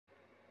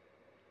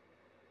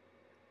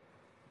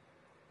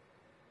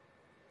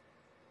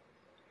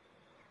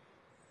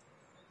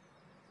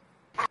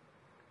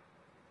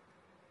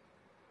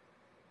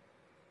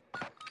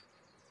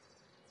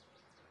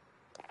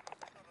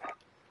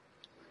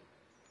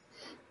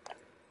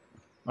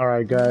All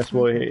right, guys.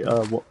 Well, hey,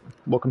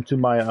 welcome to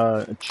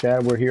my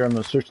chat. We're here on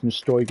the Search and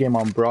Destroy game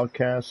on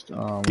broadcast.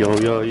 Yo,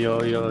 yo,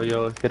 yo, yo,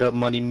 yo, hit up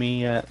Money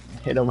Me at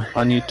Hit them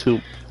on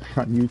YouTube.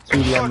 on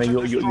YouTube. Yeah, Search man. and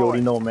You destroy.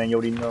 already know, man. You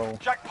already know.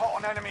 Jackpot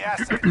on enemy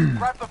assets.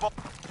 Grab the bomb.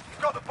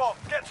 Got the bomb.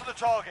 Get to the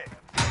target.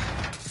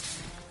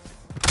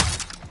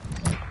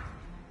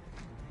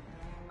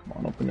 Come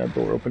on, open that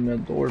door. Open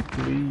that door,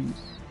 please.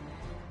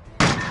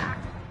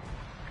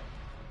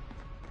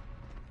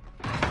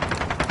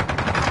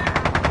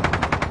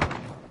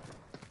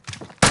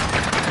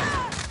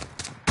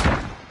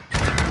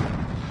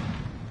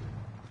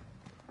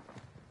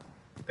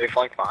 They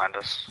flanked behind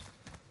us.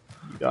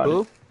 You got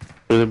Who? it.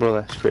 Really, bro,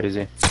 that's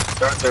crazy.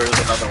 There is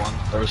another one.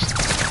 There's.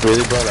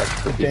 Really, bro, that's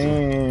crazy.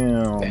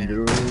 Damn,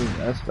 dude.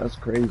 That's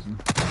crazy.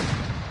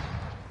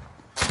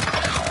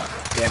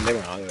 Damn, they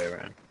went all the way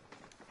around.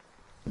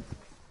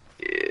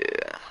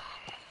 Yeah.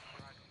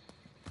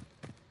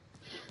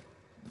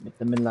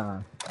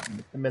 Metemela.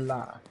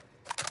 Metemela.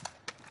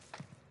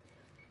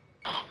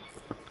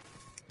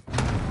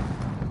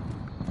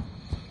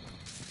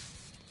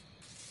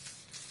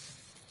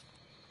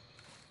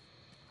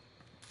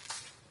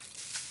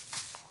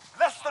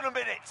 Less than a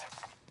minute.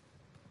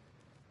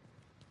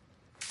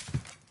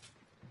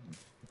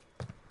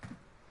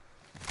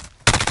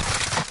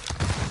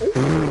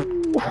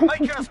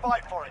 Making us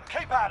fight for it.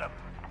 Keep at 'em.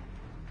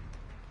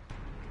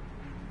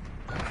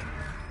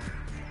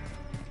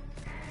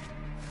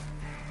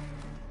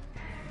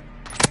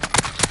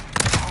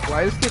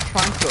 Why is this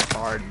trying so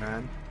hard,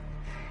 man?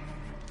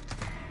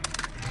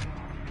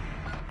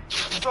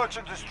 Search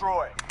and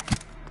destroy.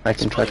 I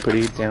can try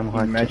pretty damn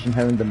hard. Imagine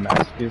having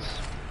Damascus.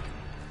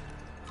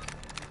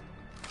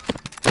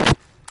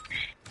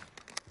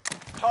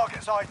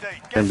 Target's ID.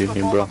 Get Can to be the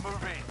me, bomb bro. and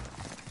move in.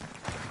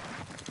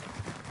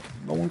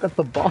 No one got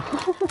the ball.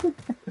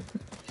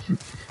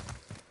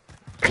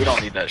 We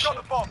don't need that shit.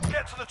 Got the bomb.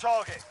 Get to the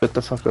target. Shut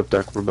the fuck up,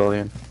 Dark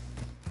Rebellion.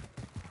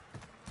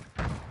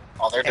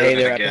 Oh, they're Hey, doing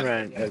they're it up and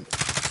again. running.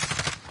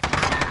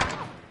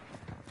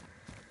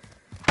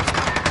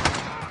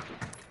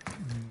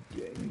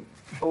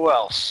 Who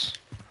else?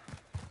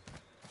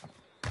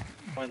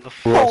 When the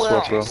Who else,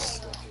 what, bro?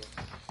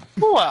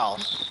 Who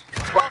else?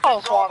 Who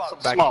else wants some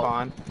Back smoke?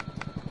 spawn.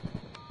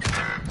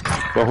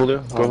 Go Julio,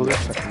 go Julio.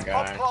 Fucking Bomb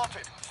guy.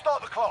 planted.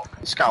 Start the clock.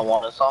 This guy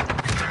wanted some.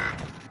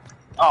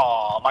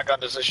 Oh, my gun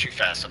doesn't shoot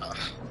fast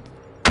enough.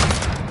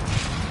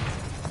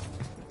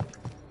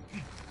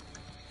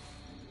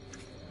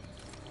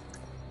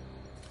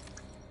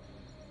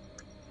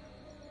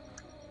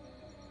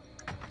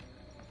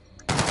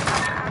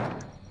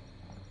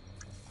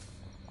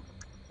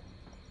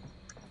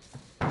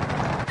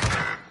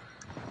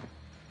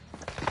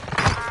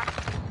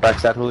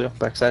 Backside, Julio.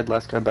 Backside,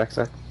 last guy,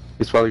 backside.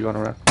 He's probably going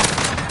around. We've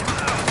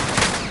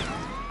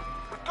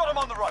got him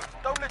on the road.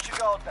 Don't let your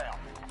guard down.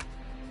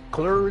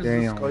 Clear as the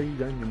Damn. sky,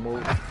 then you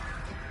move.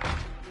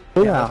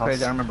 Who Yeah, that's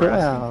crazy, I remember Who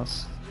asking.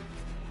 else?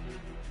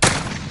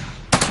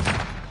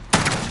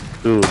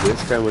 Dude,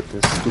 this guy with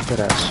this stupid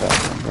ass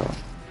shotgun, bro.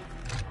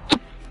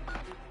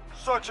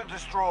 Search and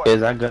destroy.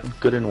 Is that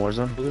good in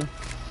Warzone, Julio?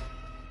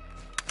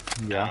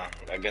 Yeah.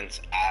 That gun's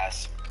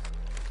ass.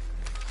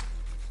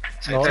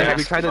 No, Have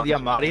you tried the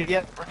Diamante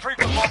yet? Retrieve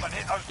the bomb and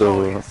hit those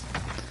So, targets.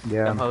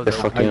 Yeah. Them hoes they're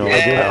are- fucking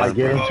I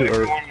get bro.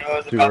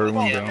 into too early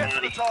one, Get bro. to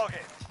the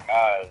target.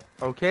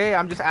 Okay,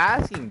 I'm just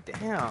asking.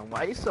 Damn,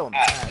 why are you so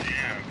mad?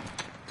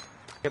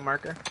 Hit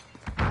marker.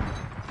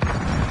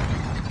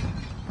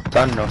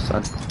 Son, no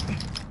son.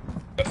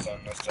 No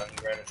son,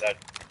 he ran his head.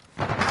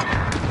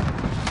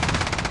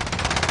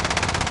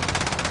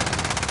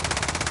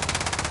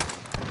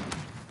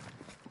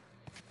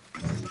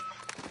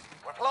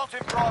 We're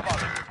planting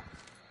Bravo.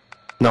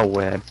 No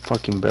way, I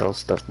fucking barrel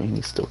stuffed me and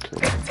he still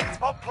killed me.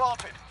 Bomb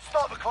planted.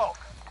 Start the clock.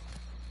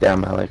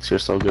 Damn, Alex, you're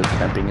so good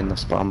camping in the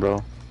spawn,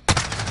 bro.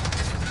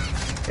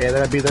 Yeah,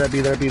 there I be.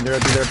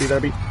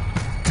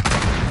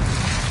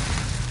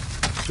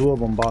 Two of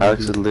them bottom.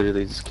 Alex is dude.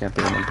 literally just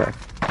camping in the back.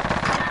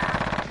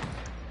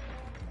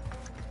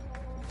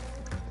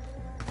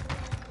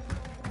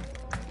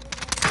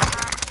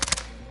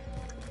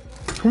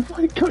 Oh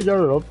my god,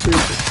 y'all are up there.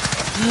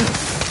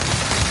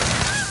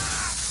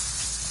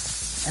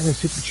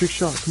 Alex, hit the trick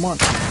shot. Come on.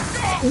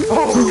 Got him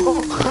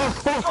on the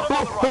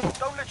road.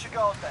 Don't let your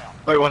guard down.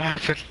 Wait, what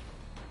happened?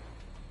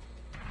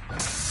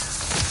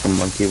 Some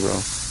monkey, bro.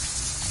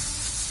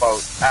 Oh,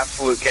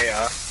 absolute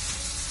chaos.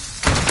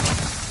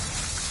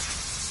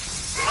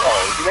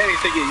 Oh, you made me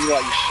think you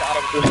like shot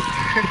him through.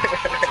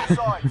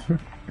 Sides.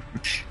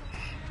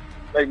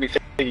 Made me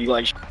think you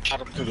like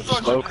shot him through the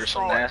smoke or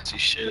some nasty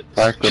shit.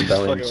 Dark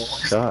Rebellion,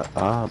 Fucking- shut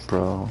up,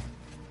 bro.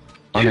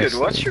 Dude, Honestly.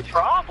 what's your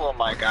problem,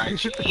 my guy?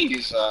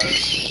 Jesus. Oh,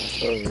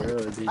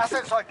 really, dude.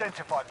 Assets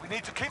identified. We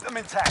need to keep them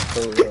intact.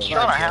 Oh, really.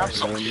 Trying to have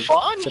some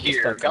fun Shut the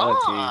here, fuck up,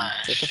 dude.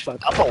 gosh. Shut the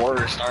fuck I'm the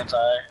worst, aren't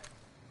I?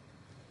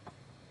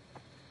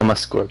 I'm a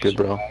Scorpion,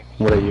 bro.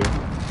 What are you?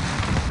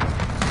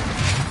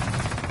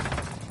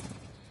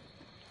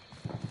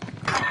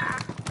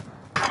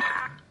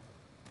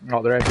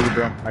 Oh, they're at B,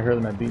 bro. I heard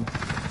them at B.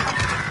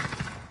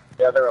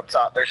 Yeah, they're up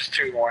top. There's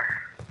 2 more.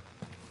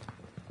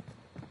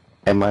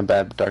 Hey, my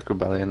bad, Dark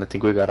Rebellion. I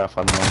think we got off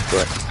on the wrong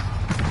foot.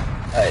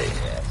 Hey,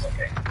 yeah, it's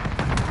okay.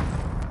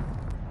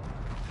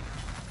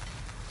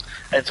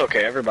 It's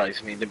okay.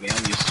 Everybody's mean to me.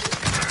 I'm used to it.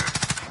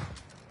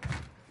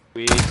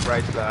 Weak,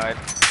 right side.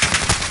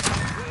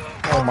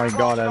 Oh my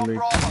god, Ellie.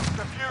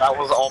 That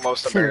was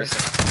almost embarrassing.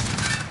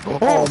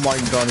 Oh my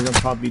god, he's on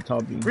top B,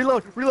 top B.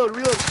 Reload, reload,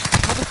 reload.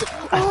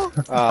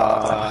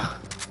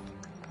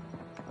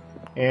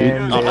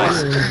 And They're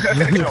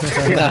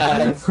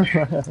there.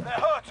 hurting.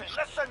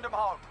 Let's send them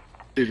home.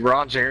 Dude,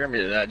 Ron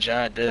Jeremy, that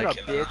giant dick. Shut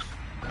up, bitch.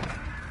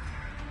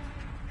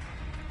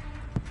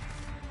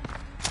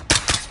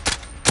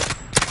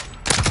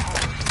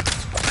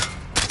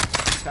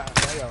 God,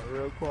 that got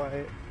real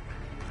quiet.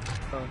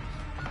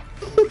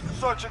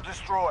 Search and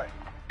destroy.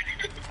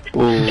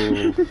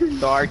 Ooh.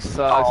 Dark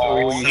sucks.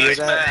 Oh, you hear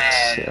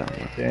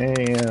that?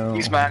 Damn.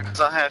 He's mad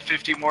because I have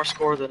 50 more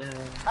score than him.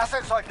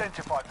 Assets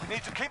identified. We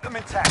need to keep them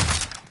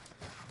intact.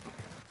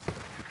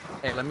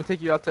 Hey, let me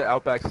take you out to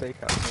Outback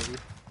Steakhouse, maybe.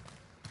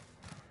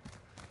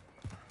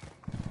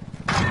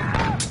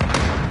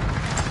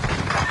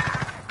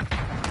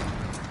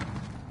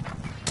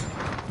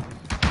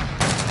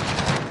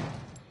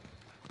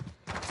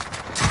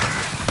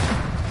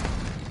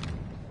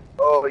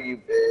 Oh, you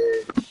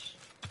bitch.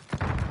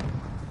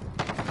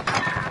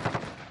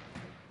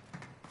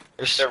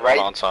 There's They're one right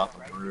on top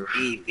of the roof.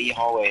 The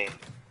hallway.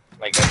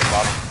 Like at the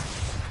bottom.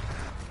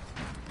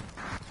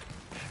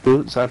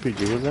 Whose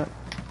RPG was that?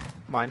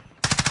 Mine.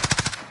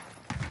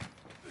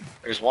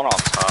 There's one on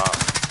top.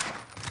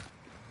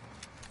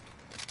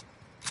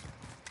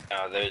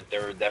 No, they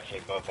were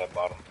definitely both at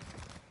bottom.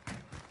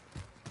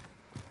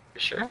 You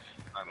sure?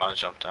 I might have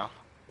jumped down.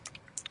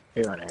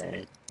 Either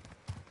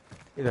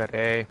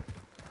A.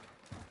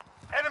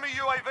 Enemy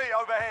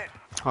UAV overhead.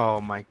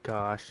 Oh my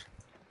gosh.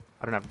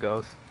 I don't have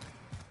ghosts.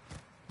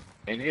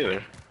 Me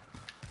neither.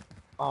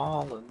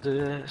 All of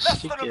this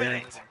Less than a together.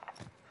 minute.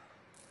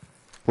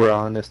 We're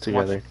all in this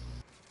together.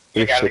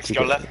 Yeah, We're shit Alex, go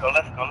together. left, go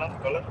left, go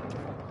left, go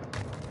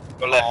left.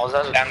 Go left. Oh, is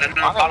that a- Down, no,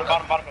 bottom,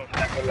 bottom, bottom.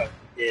 Go left.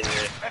 Yeah,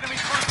 yeah. Enemy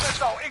cruise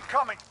missile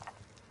incoming.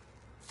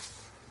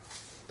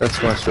 That's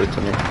going straight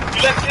to me. You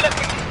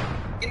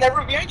left. In that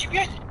room, behind you,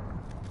 behind you.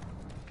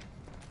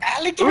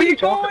 Alex, Who where are you you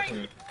talking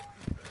going?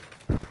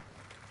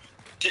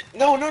 to?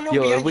 No,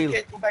 Yo, behind we- you.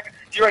 Yeah, go back.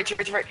 To your right, to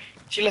your right.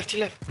 She left.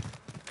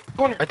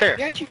 Corner. Right there.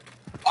 Behind you.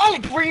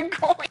 Alex, where you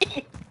going?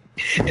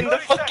 In the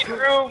 30 fucking seconds.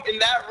 room. In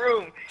that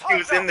room. He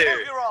was in there.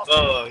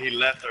 Oh, he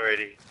left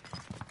already.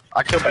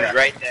 I killed He's him.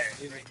 right there.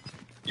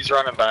 He's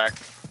running back.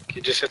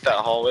 He just hit that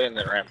hallway and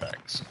then ran back.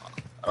 So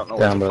I don't know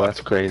Damn, what bro, the that's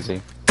fuck.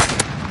 crazy.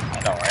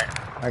 I know,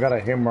 right? I got a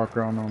hit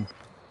marker on him.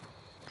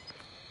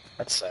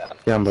 That's sad.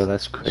 Damn, bro,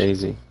 that's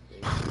crazy.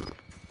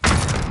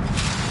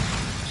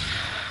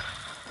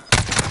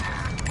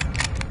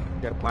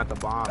 You gotta plant the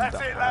bomb. That's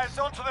it, dumbass. lads.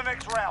 On to the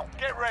next round.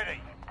 Get ready.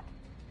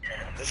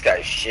 This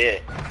guy's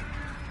shit.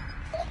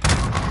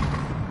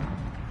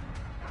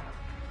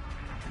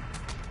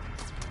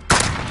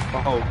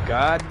 Oh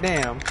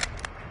goddamn.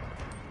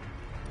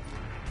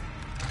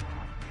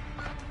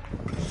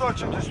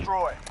 Search and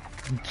destroy.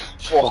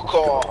 Fuck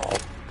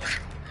off.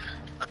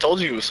 I told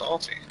you he was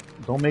salty.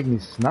 Don't make me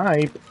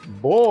snipe.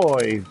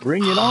 Boy,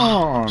 bring it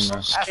on. So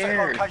Asset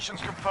scared.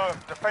 locations confirmed.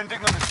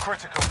 Defending them is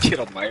critical. Get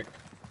him, Mike.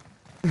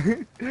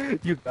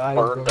 You died.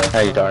 Burned bro. up.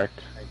 Hey, Dark.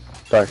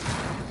 Dark.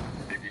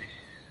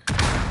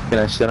 Can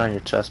I sit on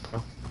your chest,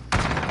 bro?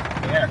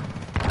 Yeah.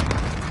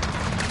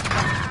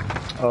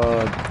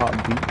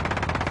 Top B.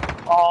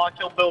 Oh, I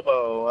killed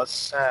Bilbo. That's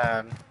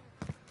sad.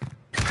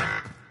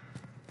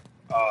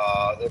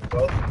 They're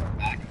both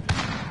back.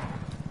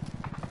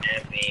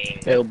 Camping.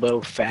 Bilbo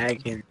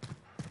fagging.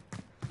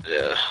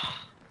 Yeah.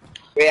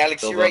 Wait,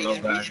 Alex, Bilbo, you're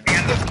right. go You back. should be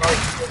on the start.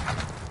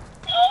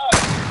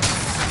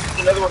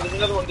 There's another one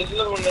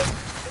there.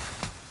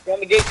 You're on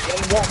the gate. You're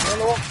on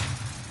the wall.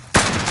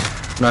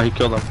 No, he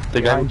killed him.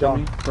 The guy who Behind killed John.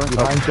 me?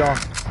 Behind John.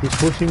 He's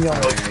pushing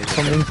y'all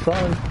from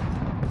inside.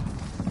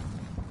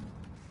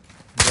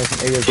 That's an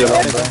ASL,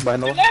 bro.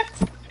 Behind the wall. Left!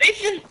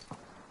 Nathan!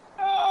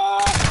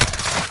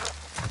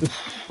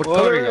 What Where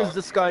color are you? is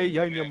this guy?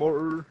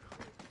 Yamor.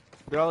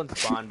 They're all in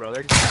spawn, bro.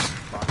 They're just in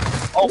spawn.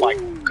 Oh my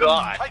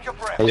god. Take a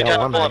breath. Hey, They y'all got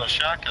won, pull out man. a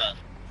shotgun.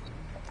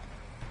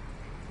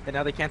 And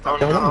now they can't Oh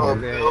talk. no,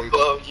 They-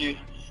 Bilbo,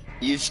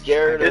 you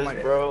scared us,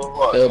 bro.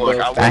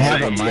 Look, I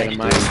have a say- mic,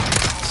 dude.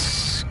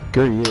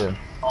 Screw you.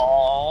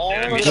 Oh,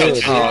 Yeah, look me at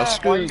too. that.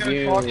 Oh, Why you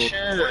gonna talk shit?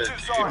 Switch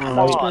inside. Come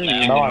No, on,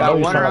 man. no, I know That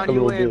you one sound like around a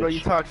you little in, bro. You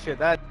bitch. talk shit.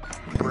 That's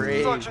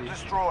crazy. Search and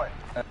destroy.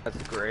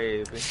 That's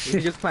crazy. You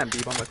can just plant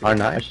B bomb with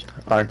R9?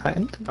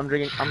 R9? I'm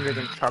drinking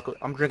chocolate.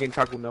 I'm drinking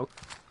chocolate milk.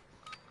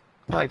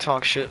 Probably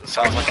talk shit.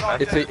 Sounds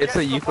like a It's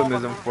a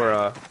euphemism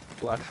for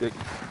black dick.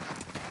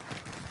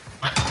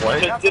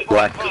 What?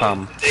 Black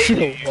cum.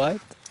 What?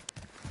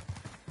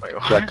 Wait,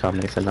 what? Black cum,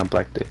 Nathan, not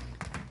black dick.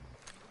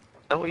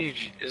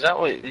 Is that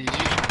what you...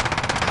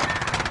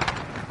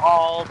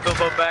 Oh,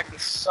 Bilbo back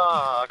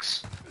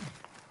sucks.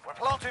 We're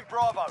planting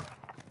Bravo.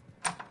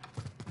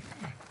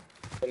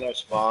 No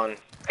spawn.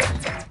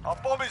 Our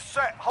bomb is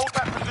set. Hold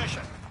that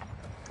position.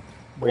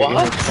 Wait,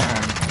 What? it's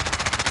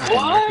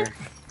bomb. What?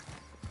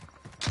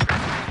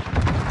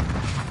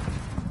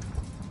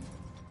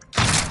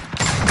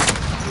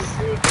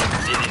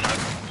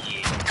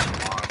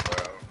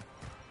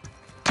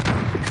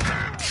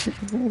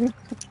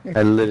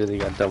 I literally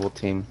got double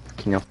team.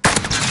 Can you?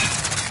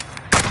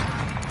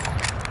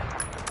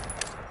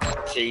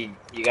 So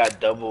you got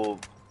double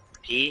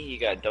P? You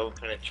got double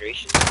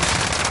penetration?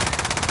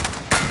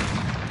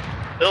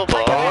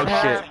 Bilbo. Dog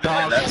shit,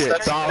 dog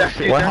shit, dog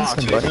shit. What dog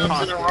happened, shit, buddy?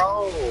 dog In a shit.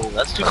 row.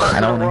 That's two I times in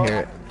a don't row. want to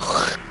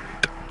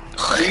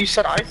hear it. You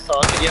said I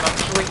suck, and yet I'm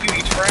killing you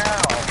each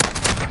round.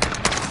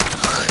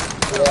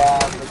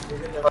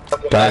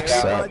 That Carried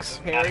sucks.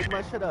 much, carried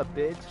much. Shut up,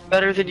 bitch.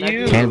 Better than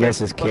you.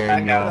 Canvas is carrying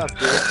Shut now. up,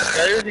 bitch.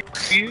 Better than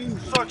you.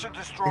 Search and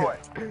destroy.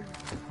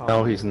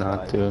 No, he's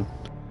not, dude.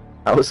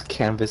 I was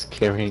canvas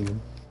carrying.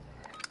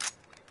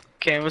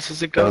 Canvas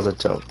is a That was a goat.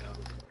 joke.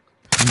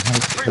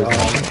 Bring the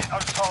bomb in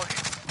those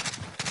targets.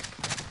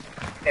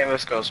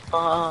 Canvas goes,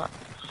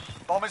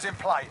 Bomb is in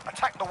play.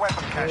 Attack the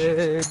weapon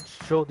caches.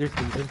 Head, shoulders,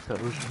 knees and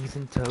toes, knees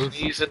and toes.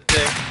 he's a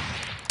dick.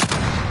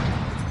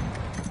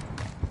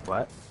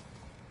 What?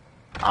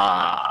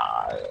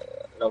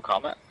 No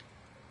comment.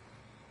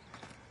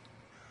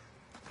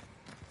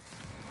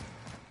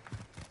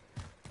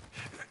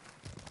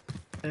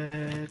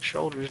 Head,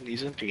 shoulders,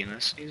 knees and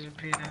penis, knees and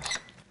penis.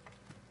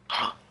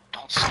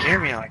 Don't scare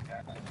me like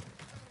that.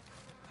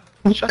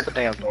 Shut the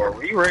damn door.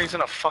 Were you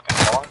raising a fucking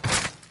dog?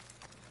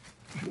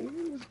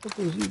 What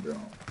was he, bro?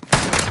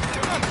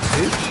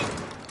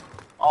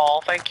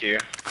 Oh, thank you.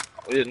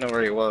 We didn't know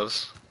where he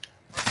was.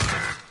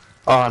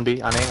 Oh, on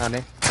B, on A.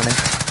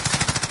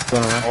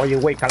 Going around. Oh, you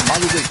wait,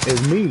 calmado,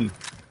 it's me.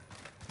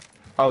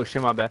 Oh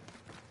shit, my bad.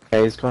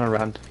 Hey, he's going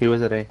around. He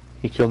was at A.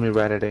 He killed me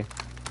right at A.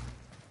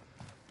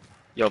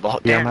 Yo, the Yeah,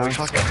 damn, man. we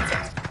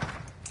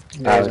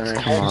fucking. Alex,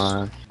 come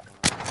on.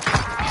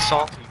 He's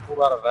salty. He pulled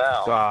out a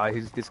valve. Ah,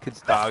 this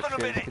kid's dog Less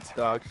than a shit. This minute. kid's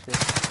dog shit. You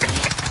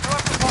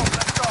have the bomb.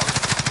 Let's go.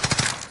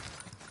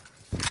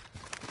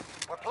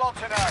 We're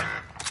planting A.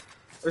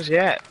 Where's he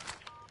at?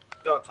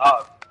 Yo,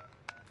 top.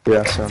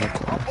 Yeah, son.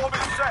 Our bomb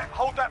is set.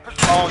 Hold that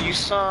position. Oh, you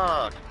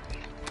suck.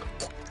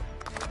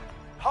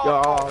 Yo,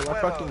 Hardcore that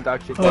weather. fucking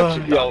dog shit.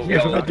 Yo,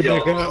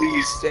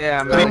 please.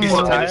 Damn, Please man, he's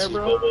tell me tired, this is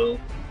bro. Bobo.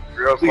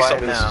 Real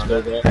quiet now.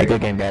 Hey, good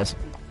game, guys.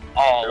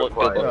 Oh, look,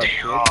 Bobo. quiet.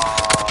 Damn.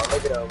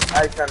 Look at him.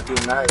 I trying to be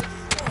nice.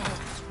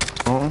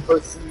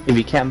 If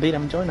you can't beat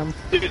him, join him.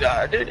 Dude, you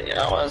know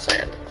what I'm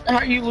saying?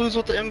 How you lose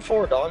with the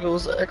M4, dog? It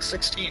was the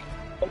X16.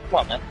 Come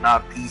on, man.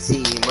 Not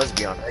PC. He must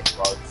be on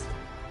Xbox.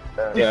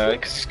 Yeah,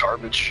 because it's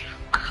garbage.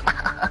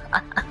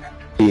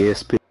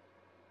 ESP.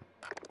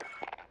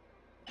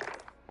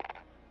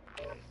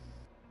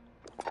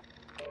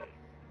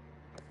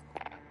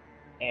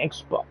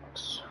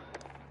 Xbox.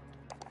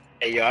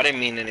 Hey, yo, I didn't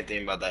mean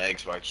anything about that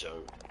Xbox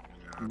show.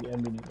 Yeah,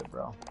 me neither,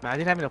 bro.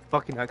 Imagine having a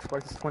fucking Xbox.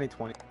 It's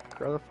 2020.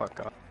 Grow the fuck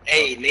up.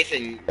 Hey,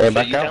 Nathan. Hey, so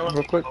back you out download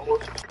real quick.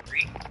 Code for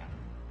free?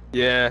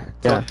 Yeah.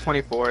 Yeah.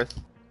 24th.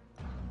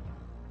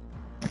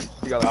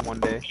 You got that one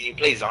day. Can you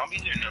play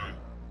zombies or no?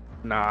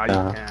 Nah,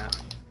 Nah. you can't.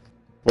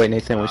 Wait,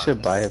 Nathan, we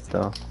should buy it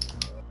though.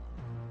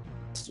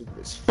 Stupid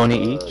as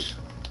 20 fuck. each.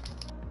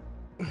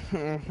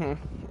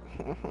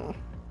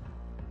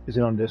 Is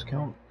it on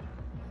discount?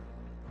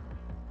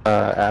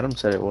 Adam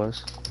said it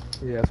was.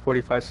 Yeah, it's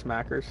 45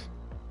 smackers.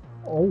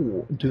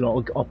 Oh, dude,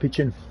 I'll pitch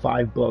in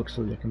 $5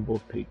 so they can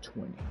both pay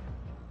 20.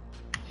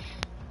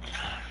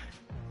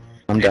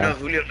 I'm You know, down.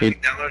 Julio, He-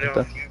 download it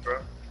on you, bro.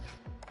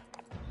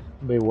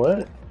 Wait,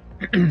 what?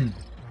 Download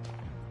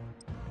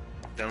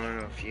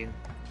it off you.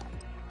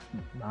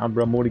 Nah,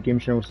 bro, I'm already game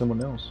sharing with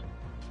someone else.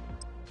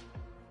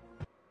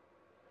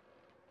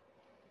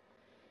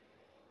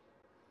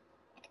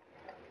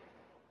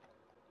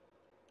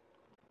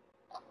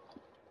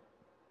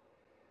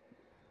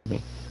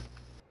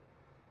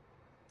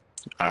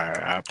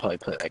 Alright, I'll probably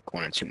put like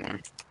 1 or 2 more.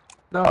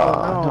 No,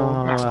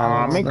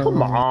 I mean,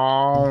 come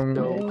on.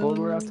 no. man. Cold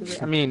War after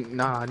that? I mean,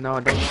 nah, no,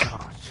 don't.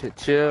 Oh, shit,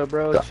 chill,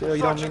 bro, chill.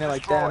 You don't mean it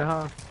like that,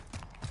 huh?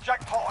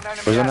 Jackpot on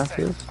enemy Where's that assets.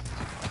 field?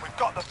 We've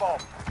got the bomb.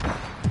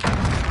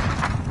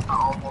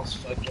 I almost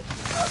fucking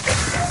forgot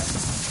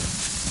that.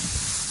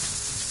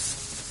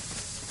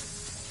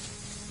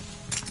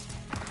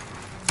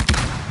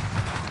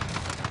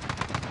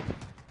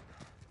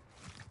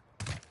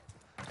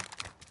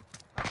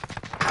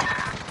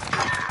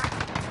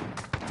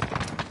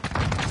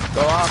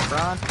 Go off,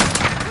 Ron.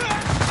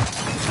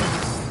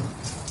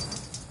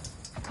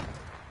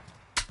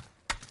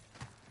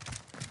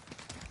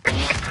 You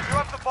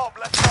have the bomb.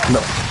 Let's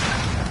go.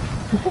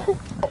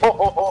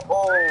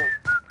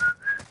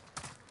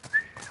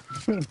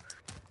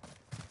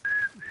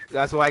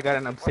 That's why I got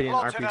an Obsidian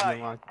We're plotting RPG A.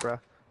 unlocked, bro.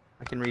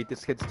 I can read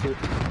this kid's too.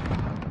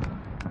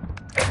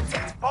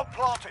 Bomb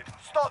planted.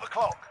 Start the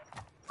clock.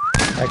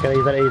 At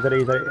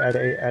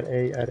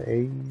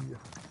A.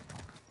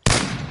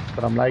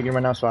 But I'm lagging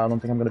right now, so I don't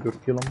think I'm gonna be able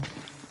to kill him.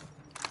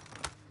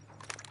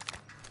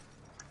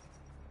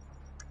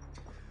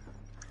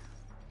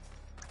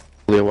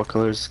 Leo, what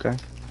color is this guy?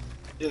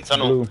 He's in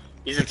tunnel. Blue.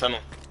 He's in tunnel.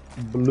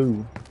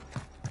 Blue.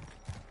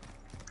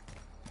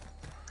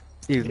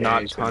 He's Yeah,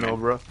 not he's tunnel, winning.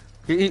 bro.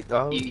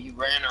 Oh, He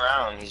ran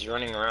around. He's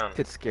running around.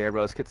 kid's scared,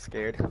 bro. This kid's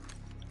scared.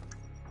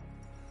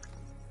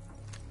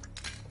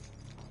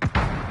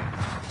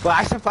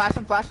 Flash him, flash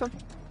him, flash him.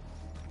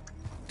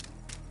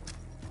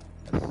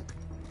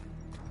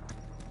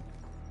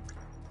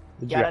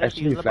 Did you Gotta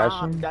actually defuse the flash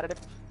bomb. him? Gotta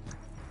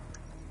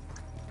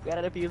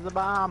defuse the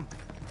bomb.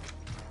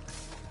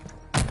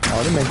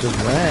 Oh, they man just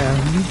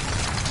ran.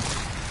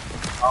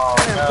 Oh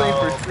Man, playing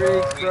for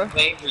streaks, He's bro.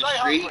 playing for Stay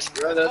hungry. streaks,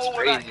 bro. That's All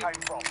where that crazy. came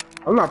from.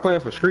 I'm not playing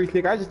for street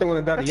kick. I just don't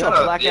want to die to Shut y'all.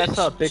 your black ass bitch.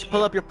 up, bitch.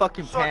 Pull up your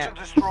fucking Search and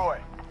pants. destroy.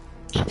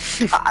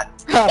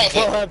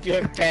 Pull up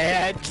your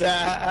pants.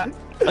 I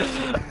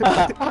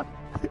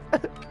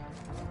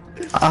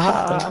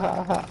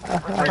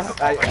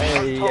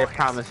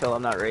promise, Phil,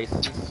 I'm not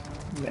racist.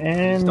 I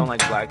Man. just don't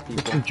like black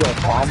people. Joe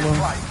Find the Palmer.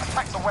 play.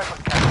 Attack the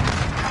weapon cache.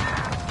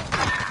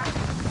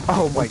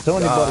 Oh my Don't tell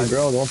anybody,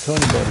 bro. Don't tell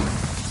anybody.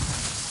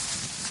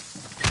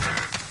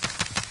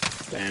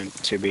 Damn,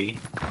 to be.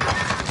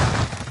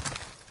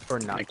 Or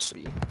not to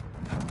be.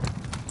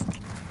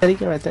 There you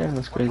go, right there.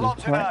 That's crazy.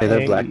 Hey,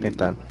 they're black, ain't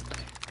that?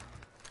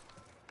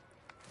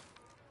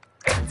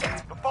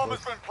 The bomb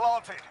has been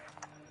planted.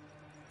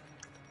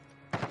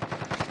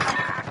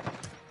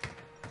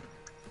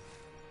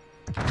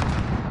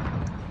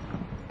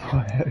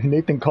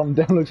 Nathan, calm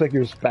down. Looks like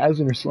you're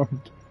spazzing or something.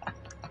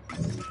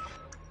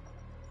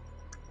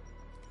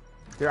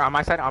 They're on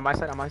my side, on my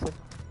side, on my side.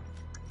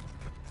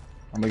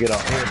 I'm gonna get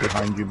out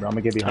behind you, bro. I'm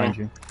gonna get behind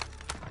you.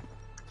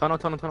 Tunnel,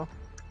 tunnel, tunnel.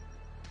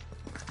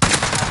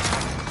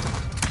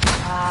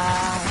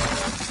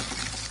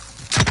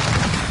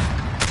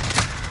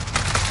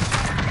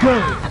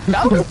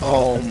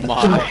 Oh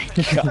my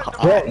god.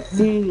 That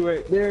scene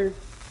right there.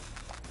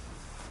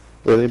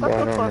 Really, Shut bro? I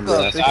the don't fuck remember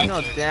up, that. bitch. You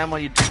know damn well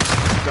you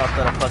dropped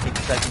out of fucking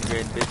second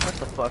grade, bitch. Shut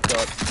the fuck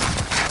up.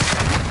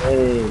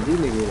 Hey, these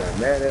niggas are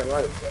mad at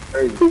life. That's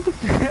crazy.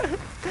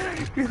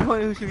 You're the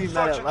one who should be mad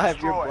Search at and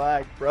life. You're destroy.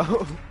 black,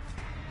 bro.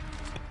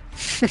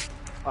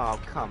 Oh,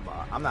 come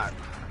on. I'm not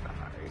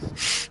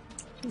racist.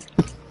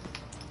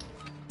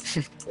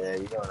 Yeah,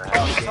 you don't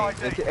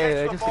have It's, It's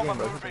hey, the just a bomb game,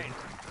 bro. and move in.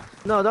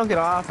 No, don't get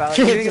off, Alex.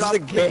 You didn't get It's off a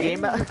the game.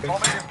 game. Bomb is in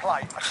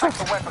play. Attack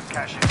the weapon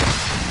cache.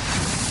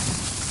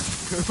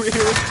 We were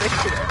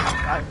fixing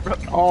it, bro.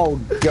 Oh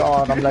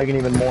god, I'm lagging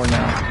even more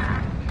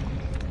now.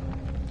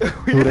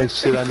 Dude, I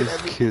shit on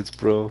these kids,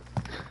 bro.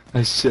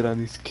 I shit on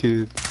these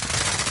kids.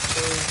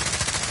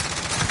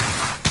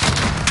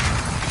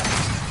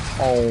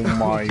 Oh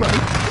my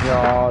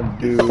god,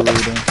 dude.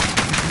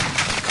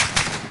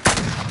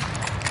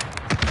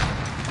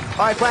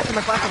 Alright, flash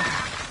him, flash him.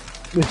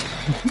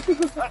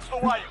 That's the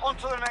way. On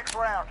to the next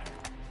round.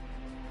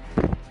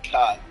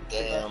 God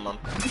damn, I'm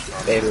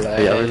They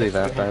Hey, I really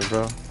that bad,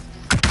 bro.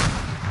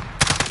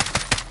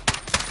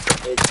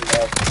 bitch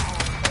left.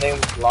 My name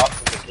was lost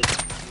in the kitchen.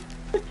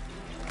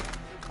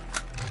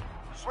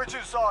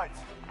 Switching sides.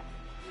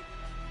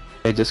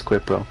 Hey, just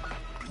quit, bro.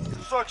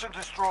 Search and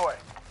destroy.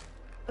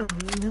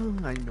 No,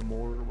 I know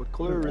more. What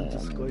color is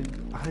this guy?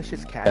 Oh, it's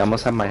just cat. I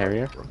almost have my hair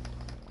here.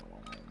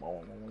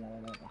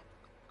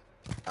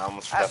 I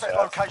almost forgot Asset to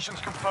ask. locations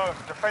confirmed.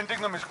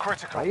 Defending them is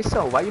critical.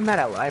 Why you mad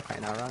at life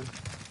right now, Ron?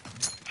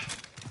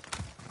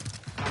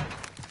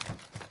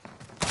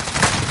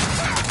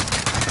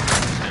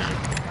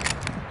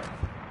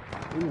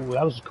 Ooh,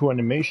 that was a cool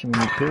animation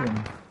when you killed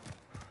him.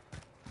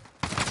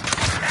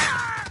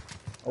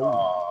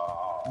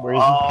 Oh, Where is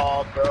he?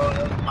 oh, bro,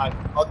 that was my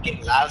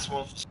fucking last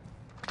one.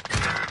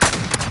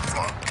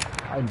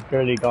 I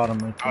barely got him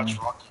right Couch there.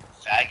 fucking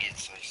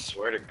faggots, I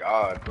swear to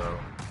God, bro.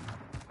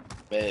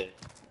 Mid.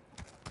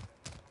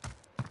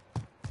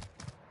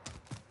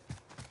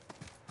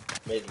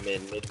 Mid.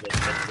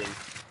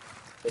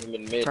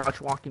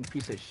 Crouch walking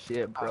piece of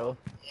shit, bro.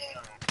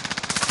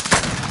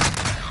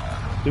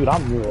 Dude,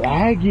 I'm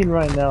lagging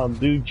right now,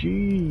 dude.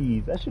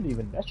 Jeez, that should have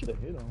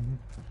hit him.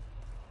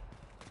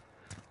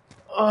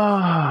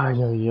 Ah, ay,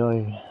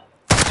 ay.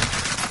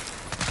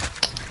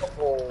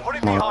 Put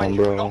it Come on, behind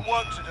you. bro. Got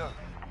work to do.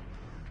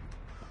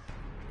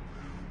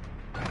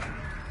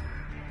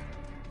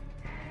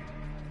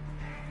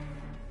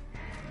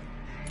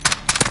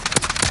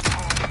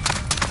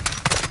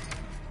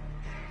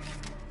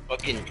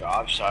 Fucking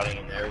drop shotting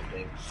and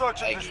everything.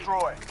 Search and Faggot.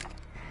 destroy.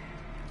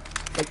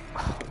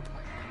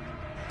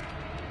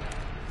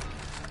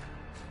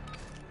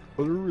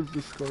 Where is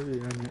this guy?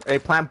 Hey,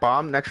 plant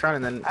bomb next round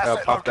and then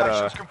Asset pop that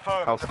locations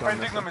confirmed. house gun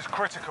Defending missile. them is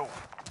critical.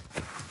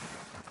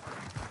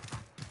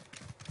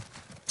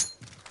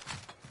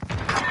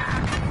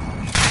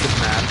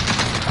 Just mad.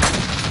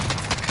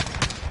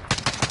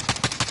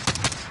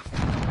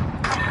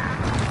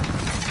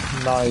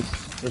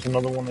 Nice. There's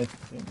another one. I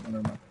think. I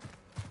don't know.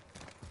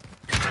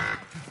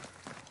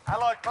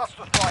 Allied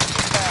cluster strike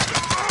inbound.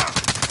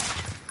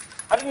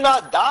 I did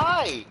not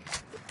die!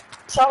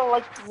 Shot him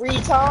like 3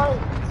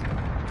 times!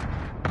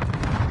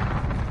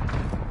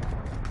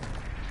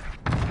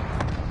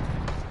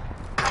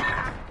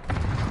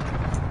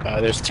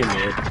 There's two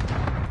mid.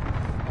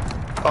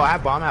 Oh, I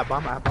have bomb, I have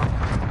bomb, I have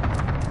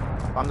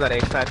bomb. Bomb's at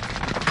A side.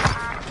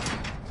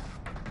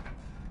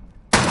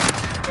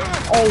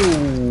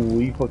 Oh,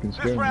 you fucking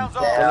scared This me. round's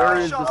Where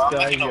is over. this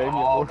guy? They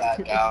all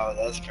back out.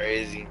 That's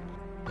crazy.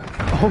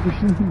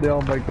 Oh, they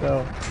all backed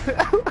out.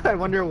 I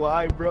wonder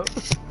why, bro.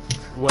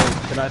 Wait,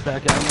 can I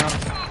back out now?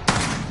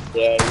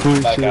 Yeah, Who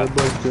you back should out. I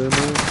back there,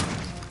 man?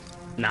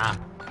 Nah.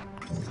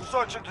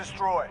 Search and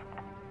destroy.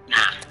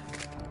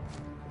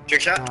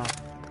 Trick shot.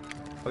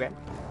 Okay.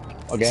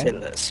 Okay. Say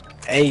this.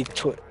 Hey,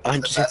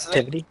 100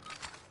 sensitivity.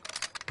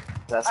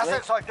 That's it.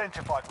 Assets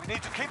identified. We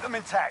need to keep them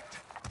intact.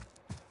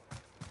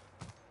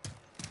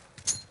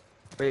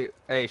 Wait,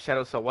 hey,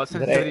 Shadow, so what Is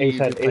that sensitivity A do you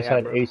side, usually A play side,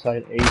 at, bro? A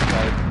side, A side, A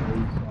side.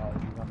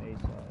 He's on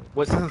A side.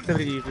 What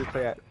sensitivity do you usually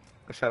play at?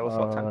 Shadow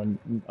Assault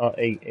 10?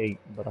 8,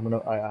 but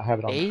I have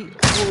it on. 8?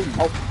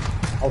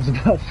 I was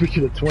about to switch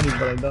it to 20,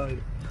 but I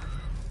died.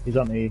 He's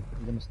on A. He's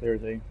on the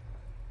stairs, A.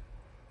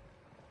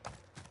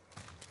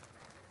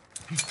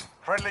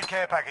 Friendly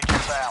care package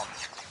inbound.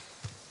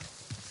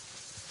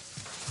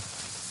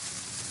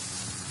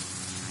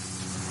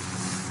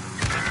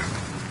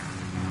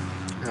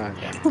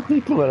 Okay.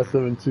 He pulled out a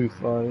 7-2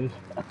 5.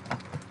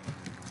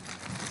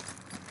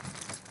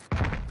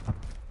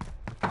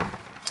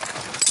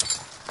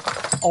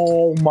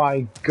 Oh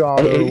my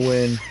god,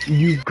 Erwin.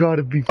 You've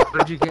gotta be.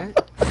 What did you get?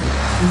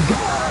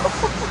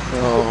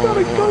 Oh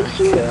my god.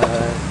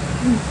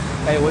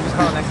 Hey, we'll just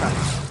call it next time.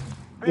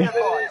 Be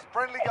advised.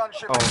 Friendly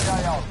gunship in the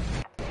AO.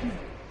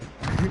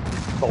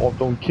 Oh,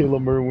 don't kill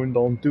him, Erwin.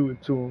 Don't do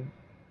it to him.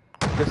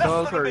 Just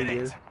tell us Less than a where he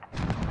minute. is.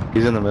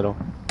 He's in the middle.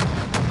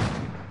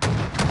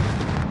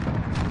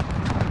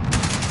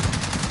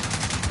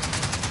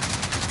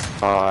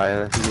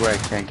 Oh, this is where I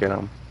can't get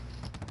him.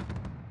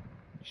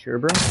 Sure,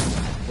 bro?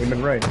 We've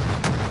been right. What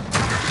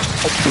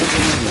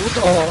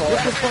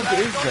the fuck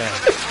is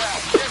that?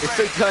 It's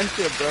a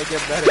gunship, bro.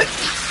 Get better.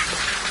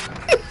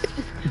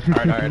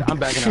 Alright, I'm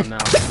backing out now.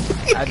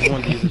 I just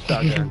wanted to use a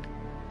shotgun.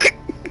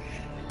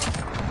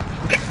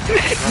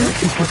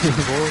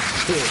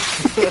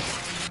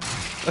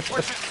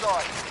 Switch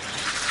inside.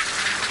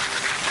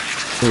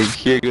 Wait,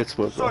 here gets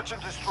what, bro? Search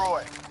and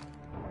destroy.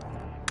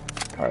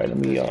 Alright, let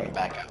me,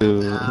 Back out.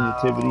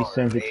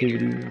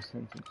 sensitivity.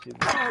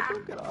 Oh,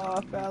 don't get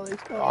off,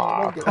 Alex. Oh,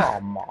 Aw, don't get off.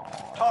 come on.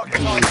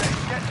 Target ID.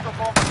 Get to the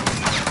bomb.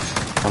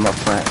 I'm up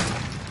front.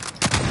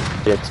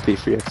 Free XP,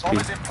 free Bomb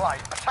is XP. in play.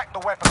 Attack the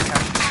weapon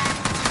cache.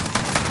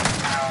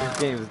 This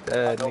game's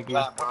dead, Don't nigga.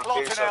 plant, bro.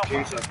 Planting Pierce up, out.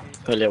 pierce up.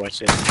 Oh, yeah, watch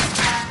this.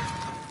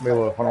 Wait,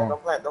 hold on.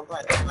 Don't plant, don't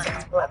plant, don't plant,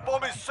 don't plant.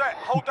 Bomb is set.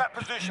 Hold that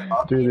position.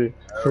 Dude,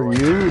 for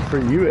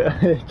you,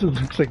 it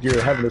just looks like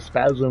you're having a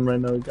spasm right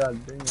now. God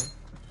damn.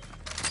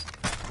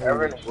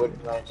 Everyone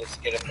would plant just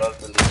to get above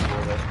the lead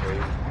board. That's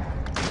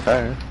crazy.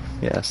 Alright.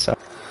 Yeah, so.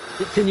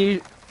 Can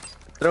you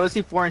throw a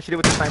C4 and shoot it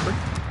with the sniper?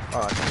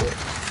 Oh, shit.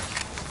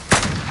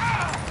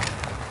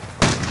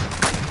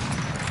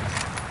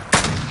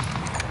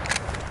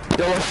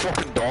 Yo, that's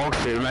fucking dog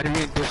shit. Imagine me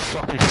just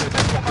fucking shit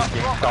that fucking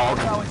game dog.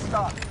 That's how it's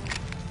done.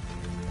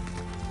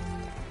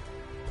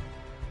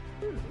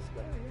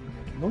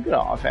 Don't get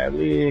off,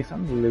 Alex.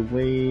 I'm really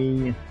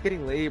way. It's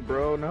getting late,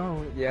 bro.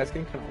 No. Yeah, it's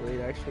getting kind of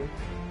late, actually.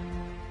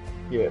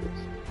 Yeah, it is.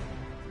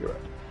 You're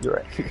right. You're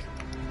right.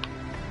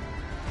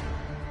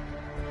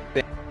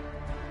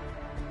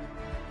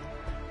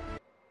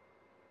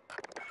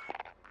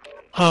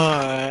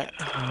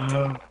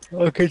 Alright.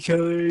 Okay,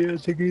 Charlie,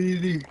 take it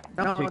easy.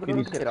 No, Take it don't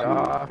easy. get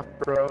off,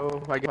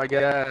 bro. I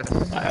guess.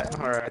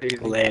 Alright, easy.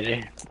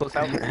 Later. Close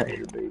out.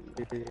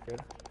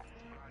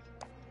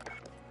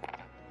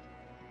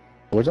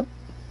 What's up?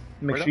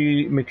 Make sure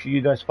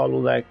you guys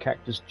follow that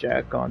Cactus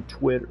Jack on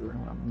Twitter.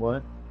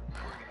 What?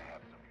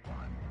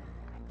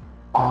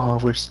 Oh,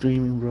 we're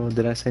streaming, bro.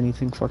 Did I say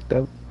anything fucked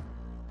up?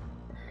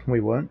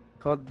 Wait, what?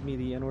 Called me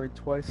the N-word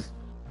twice.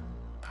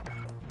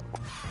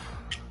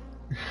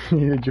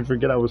 Did you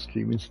forget I was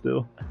streaming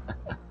still?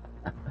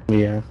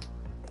 Yeah.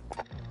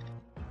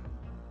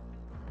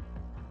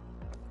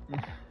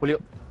 Julio.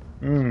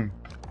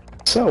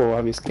 So,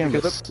 obvious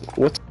canvas.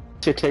 What's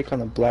your take on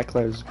the Black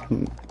Lives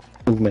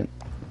movement?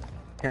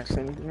 Can't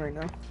say anything right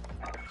now.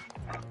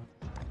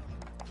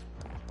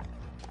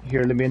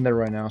 Here, let me in there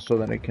right now so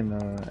that I can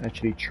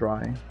actually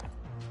try.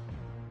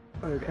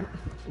 Okay.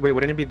 Wait,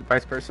 wouldn't it be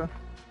vice versa?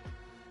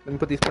 Let me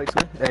put these plates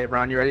away. Hey,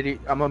 Ron, you ready?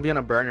 I'm gonna be on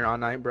a burner all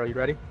night, bro. You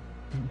ready?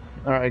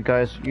 Alright,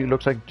 guys. It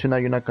looks like tonight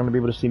you're not gonna be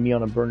able to see me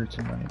on a burner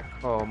tonight.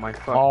 Oh my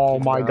fucking Oh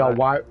my god,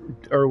 why?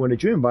 Erwin,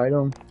 did you invite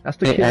him? That's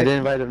the Hey, kid. I didn't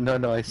invite him.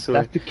 No, I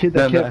swear. That's the kid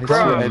that No, kept I swear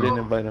crying. I didn't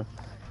invite him.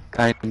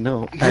 I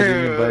know. I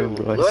didn't invite him,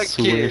 bro. I Look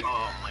swear. it.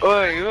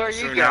 Oi, who are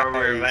you guys?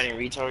 We're inviting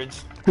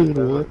retards. Dude,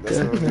 what That's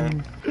the what we're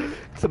doing.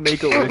 It's a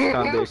Make-A-Wish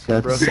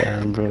Foundation, bro. That's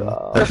sad,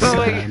 bro. That's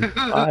sad.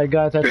 Alright,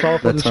 guys, that's all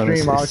for the That's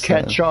stream. honestly I'll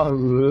catch sad. y'all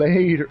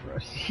later.